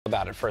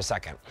about it for a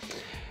second.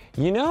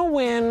 You know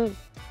when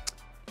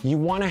you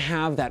want to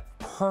have that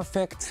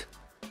perfect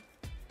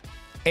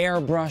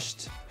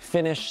airbrushed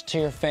finish to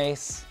your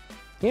face?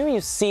 You know when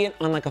you see it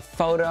on like a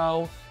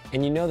photo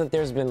and you know that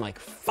there's been like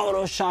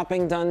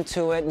photoshopping done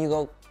to it and you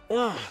go,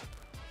 ugh,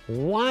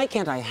 why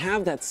can't I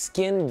have that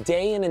skin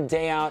day in and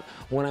day out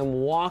when I'm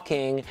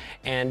walking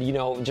and, you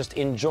know, just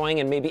enjoying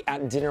and maybe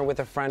at dinner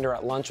with a friend or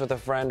at lunch with a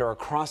friend or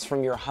across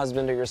from your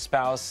husband or your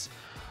spouse?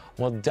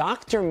 Well,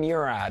 Dr.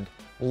 Murad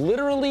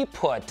literally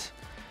put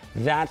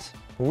that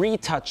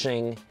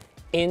retouching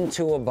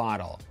into a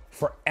bottle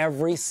for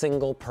every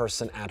single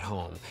person at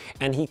home.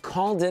 And he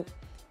called it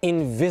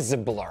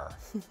Invisiblur.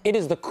 It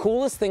is the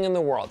coolest thing in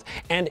the world.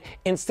 And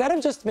instead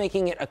of just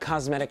making it a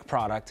cosmetic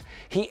product,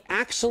 he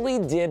actually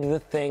did the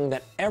thing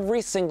that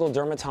every single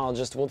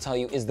dermatologist will tell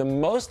you is the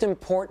most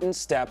important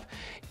step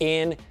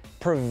in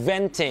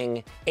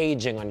preventing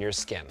aging on your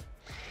skin.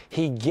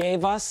 He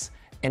gave us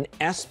an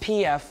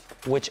SPF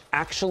which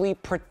actually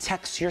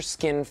protects your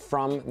skin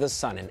from the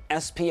sun, an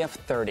SPF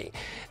 30.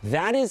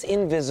 That is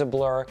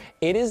Invisiblur.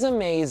 It is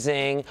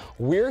amazing.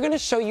 We're gonna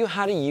show you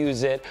how to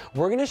use it.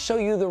 We're gonna show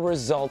you the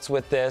results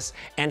with this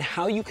and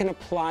how you can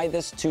apply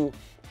this to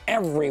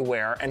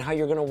everywhere and how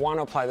you're gonna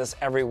wanna apply this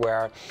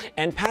everywhere.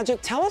 And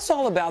Paget, tell us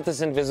all about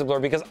this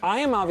Invisiblur because I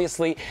am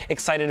obviously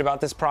excited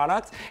about this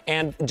product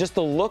and just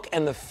the look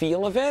and the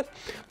feel of it.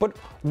 But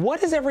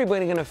what is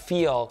everybody gonna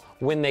feel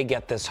when they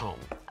get this home?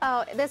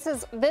 Oh, this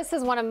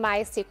is one of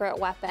my secret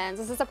weapons.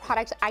 This is a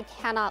product I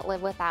cannot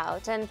live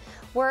without. And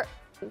we're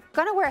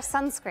gonna wear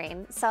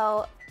sunscreen,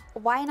 so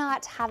why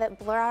not have it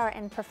blur out our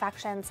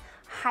imperfections,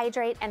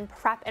 hydrate and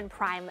prep and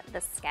prime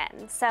the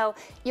skin? So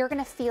you're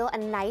gonna feel a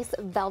nice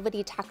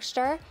velvety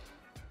texture,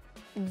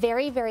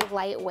 very, very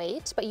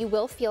lightweight, but you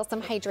will feel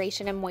some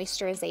hydration and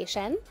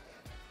moisturization.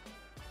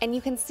 And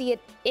you can see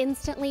it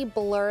instantly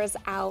blurs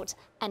out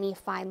any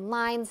fine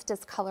lines,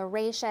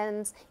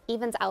 discolorations,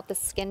 evens out the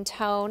skin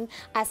tone.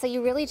 So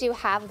you really do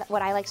have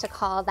what I like to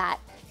call that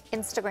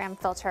Instagram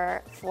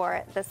filter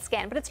for the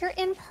skin, but it's your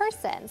in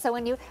person. So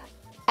when you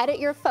edit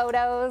your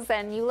photos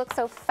and you look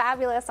so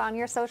fabulous on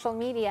your social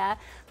media,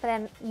 but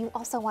then you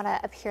also want to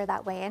appear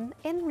that way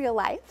in real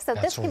life. So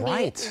this can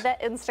be the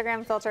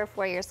Instagram filter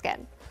for your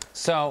skin.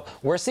 So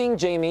we're seeing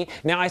Jamie.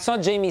 Now I saw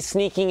Jamie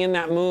sneaking in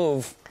that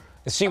move.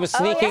 She was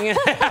sneaking in.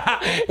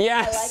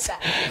 Yes. I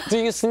like that. Do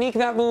you sneak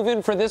that move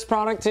in for this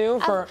product too?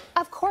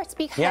 Of course,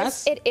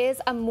 because it is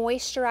a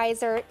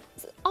moisturizer,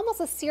 almost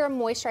a serum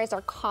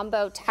moisturizer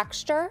combo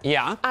texture.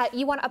 Yeah.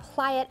 You want to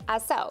apply it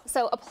as so.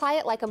 So apply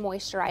it like a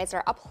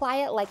moisturizer,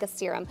 apply it like a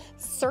serum,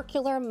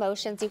 circular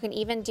motions. You can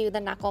even do the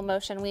knuckle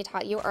motion we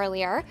taught you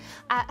earlier.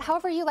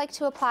 However you like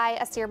to apply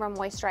a serum or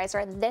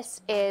moisturizer,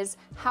 this is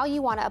how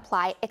you want to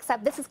apply,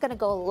 except this is going to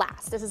go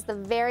last. This is the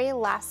very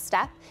last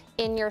step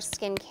in your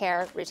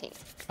skincare routine.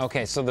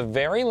 Okay, so the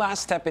very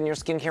last step in your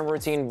skincare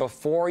routine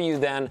before you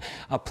then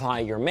apply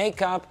your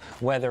makeup,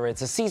 whether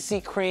it's a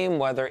CC cream,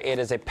 whether it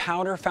is a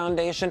powder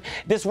foundation.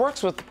 This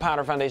works with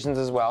powder foundations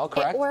as well,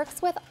 correct? It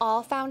works with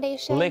all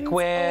foundations.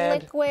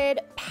 Liquid,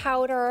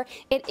 powder.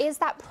 It is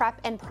that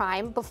prep and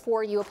prime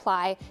before you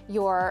apply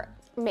your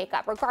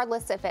makeup,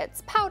 regardless if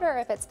it's powder,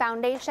 if it's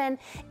foundation.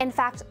 In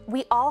fact,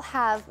 we all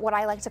have what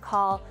I like to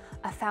call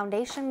a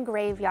foundation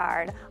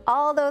graveyard.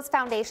 All those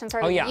foundations,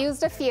 or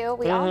used a few.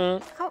 We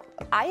all,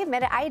 I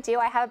admit it, I do.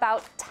 I have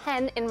about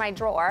 10 in my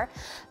drawer.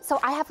 So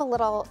I have a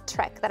little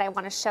trick that I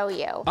want to show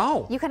you.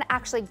 Oh. You can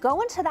actually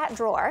go into that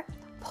drawer,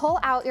 pull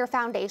out your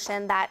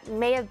foundation that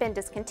may have been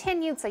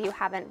discontinued, so you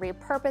haven't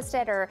repurposed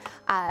it or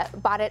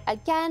bought it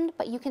again,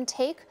 but you can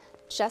take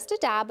just a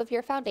dab of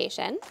your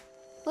foundation,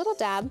 little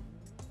dab,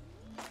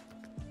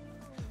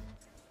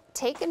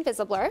 take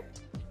Invisiblur.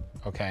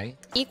 Okay.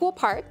 Equal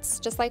parts,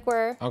 just like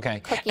we're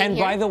cooking and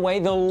here. By the way,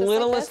 the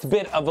littlest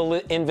bit of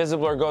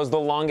Invisiblur goes the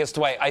longest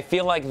way. I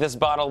feel like this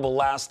bottle will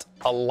last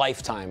a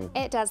lifetime.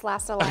 It does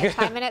last a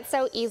lifetime, and it's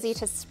so easy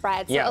to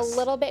spread. So a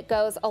little bit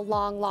goes a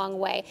long, long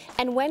way.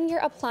 And when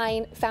you're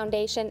applying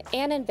foundation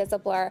and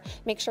Invisiblur,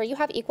 make sure you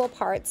have equal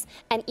parts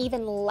and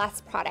even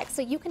less product.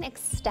 So you can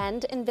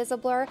extend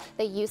Invisiblur,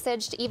 the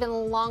usage, to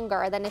even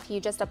longer than if you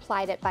just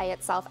applied it by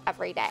itself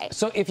every day.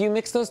 So if you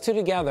mix those two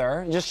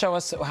together, just show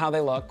us how they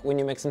look when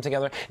you mix them together.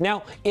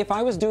 Now, if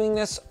I was doing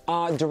this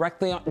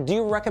directly on, do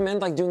you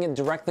recommend like doing it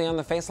directly on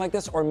the face like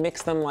this, or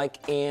mix them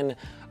like in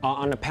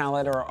on a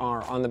palette or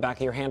on the back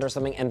of your hand or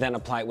something, and then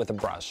apply it with a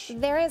brush?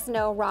 There is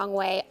no wrong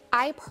way.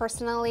 I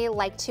personally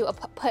like to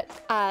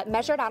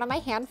measure it out on my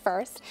hand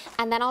first,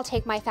 and then I'll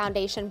take my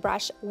foundation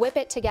brush, whip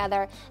it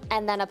together,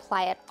 and then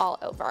apply it all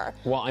over.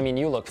 Well, I mean,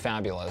 you look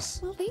fabulous.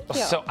 Well, thank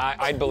you. So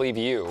I believe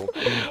you.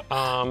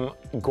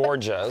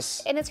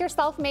 Gorgeous. And it's your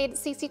self-made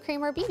CC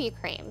cream or BB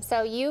cream.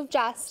 So you've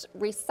just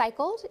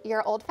recycled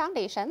your old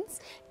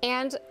foundations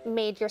and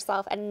made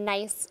yourself a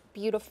nice,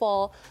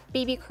 beautiful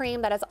BB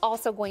cream that is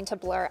also going to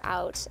blur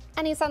out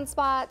any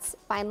sunspots,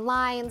 fine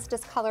lines,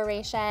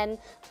 discoloration,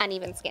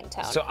 uneven skin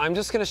tone. So I'm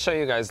just gonna show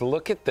you guys,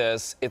 look at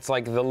this. It's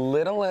like the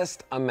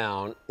littlest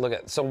amount. Look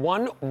at, so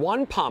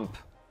one pump.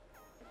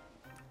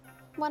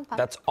 One pump.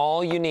 That's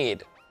all you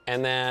need.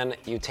 And then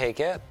you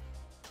take it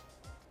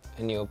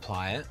and you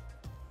apply it,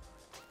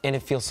 and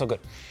it feels so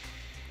good.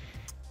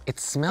 It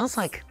smells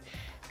like,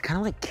 kind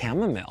of like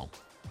chamomile.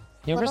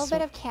 A little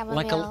bit of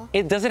chamomile.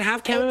 Does it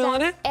have chamomile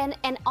in it?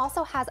 And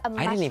also has a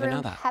I didn't even know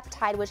mushroom that.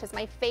 peptide, which is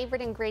my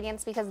favorite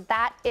ingredients because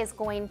that is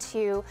going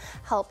to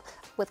help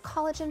with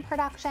collagen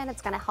production.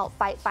 It's going to help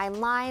fight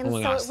fine lines. Oh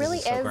my gosh, so it really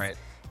this is so great.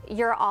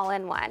 Your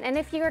all-in-one. And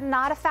if you're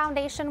not a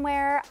foundation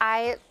wearer,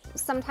 I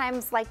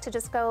sometimes like to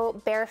just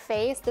go bare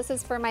face. This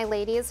is for my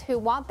ladies who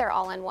want their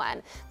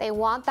all-in-one. They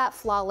want that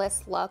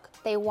flawless look.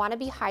 They want to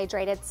be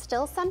hydrated,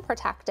 still sun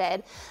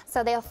protected.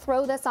 So they'll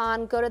throw this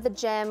on, go to the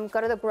gym,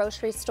 go to the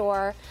grocery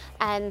store,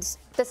 and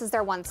this is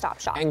their one-stop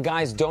shop. And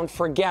guys, don't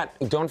forget,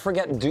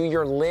 do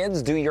your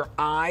lids, do your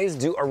eyes,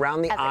 do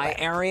around the eye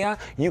area.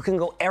 You can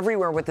go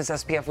everywhere with this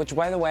SPF, which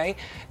by the way,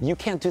 you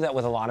can't do that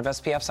with a lot of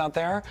SPFs out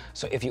there.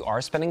 So if you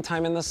are spending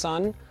time in the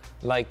sun,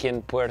 like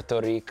in Puerto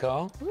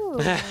Rico, Ooh,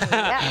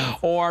 yes.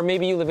 or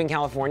maybe you live in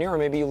California, or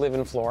maybe you live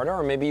in Florida,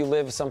 or maybe you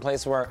live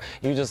someplace where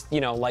you just,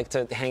 like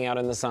to hang out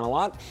in the sun a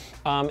lot.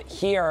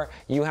 Here,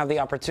 you have the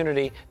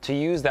opportunity to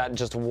use that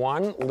just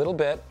one little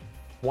bit,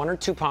 1 or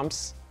 2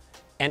 pumps,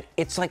 and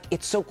it's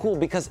so cool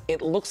because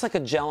it looks like a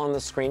gel on the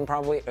screen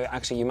probably.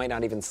 Actually, you might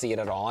not even see it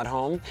at all at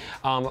home,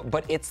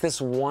 but it's this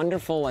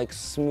wonderful,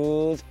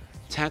 smooth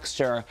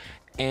texture,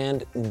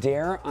 and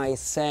dare I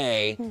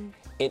say,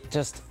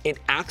 it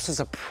acts as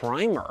a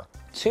primer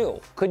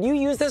too. Could you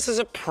use this as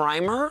a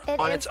primer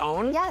on its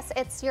own? Yes,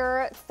 it's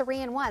your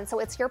 3-in-1. So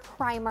it's your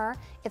primer,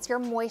 it's your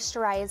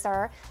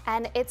moisturizer,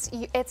 and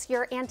it's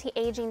your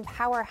anti-aging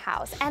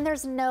powerhouse. And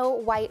there's no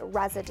white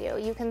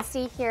residue. You can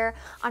see here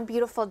on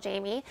beautiful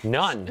Jamie.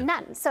 None.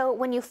 None. So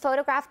when you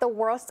photograph, the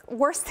worst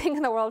thing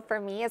in the world for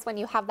me is when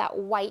you have that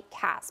white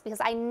cast, because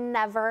I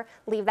never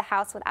leave the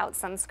house without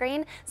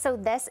sunscreen. So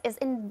this is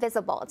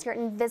invisible. It's your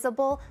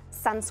invisible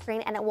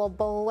sunscreen, and it will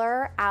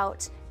blur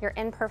out your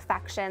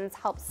imperfections,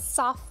 help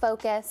soft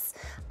focus,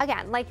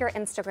 again, like your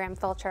Instagram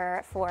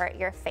filter for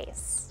your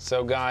face.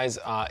 So guys,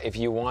 if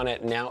you want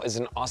it, now is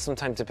an awesome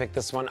time to pick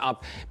this one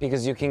up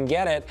because you can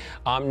get it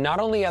not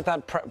only at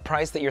that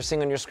price that you're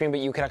seeing on your screen, but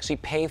you can actually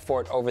pay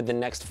for it over the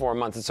next 4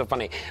 months. It's so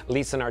funny.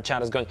 Lisa in our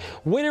chat is going,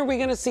 when are we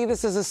gonna see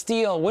this as a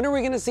steal? When are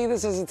we gonna see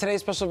this as a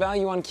today's special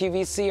value on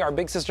QVC, our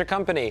big sister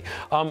company?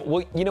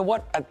 Well, you know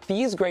what? At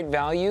these great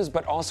values,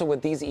 but also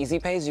with these easy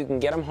pays, you can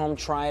get them home,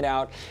 try it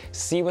out,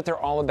 see what they're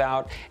all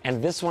about.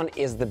 And this one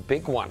is the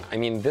big one. I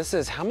mean, this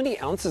is, how many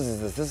ounces is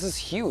this? This is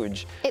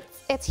huge.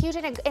 It's huge,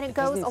 and it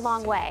goes a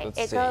long way.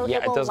 It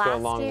does go a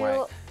long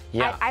way.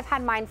 Yeah. I've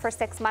had mine for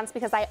 6 months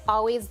because I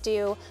always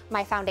do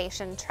my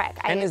foundation trick.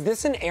 And is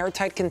this an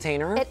airtight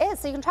container? It is,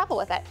 so you can travel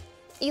with it.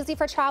 Easy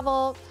for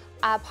travel,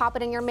 pop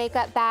it in your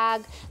makeup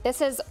bag. This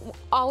is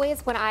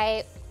always when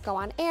I go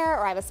on air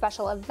or I have a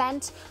special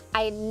event,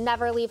 I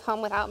never leave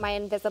home without my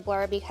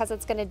Invisiblur because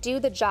it's gonna do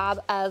the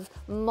job of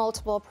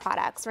multiple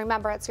products.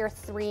 Remember, it's your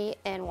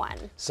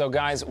 3-in-1. So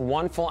guys,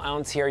 1 full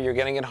ounce here, you're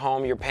getting it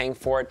home, you're paying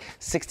for it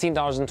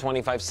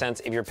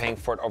 $16.25 if you're paying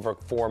for it over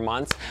 4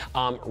 months.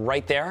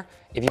 Right there,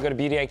 if you go to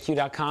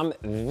beautyiq.com,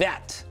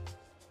 that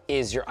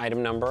is your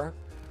item number.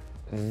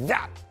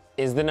 That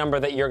is the number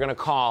that you're gonna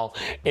call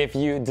if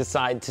you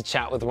decide to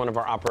chat with one of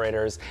our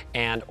operators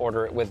and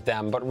order it with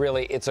them. But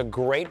really, it's a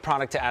great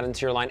product to add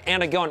into your line.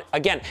 And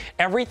again,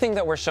 everything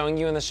that we're showing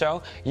you in the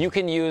show, you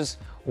can use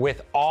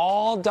with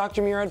all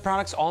Dr. Murad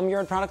products, all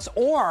Murad products,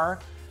 or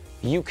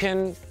you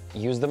can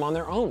use them on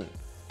their own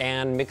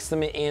and mix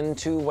them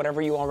into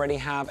whatever you already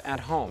have at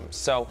home.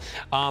 So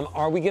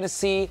are we gonna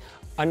see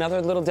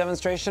another little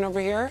demonstration over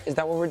here? Is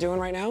that what we're doing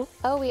right now?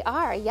 Oh, we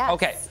are, yes.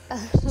 Okay,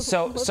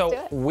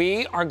 so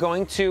we are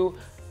going to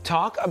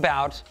talk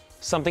about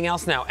something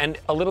else now. And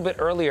a little bit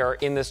earlier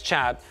in this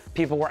chat,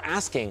 people were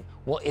asking,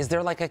 well, is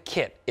there like a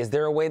kit? Is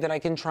there a way that I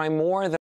can try more than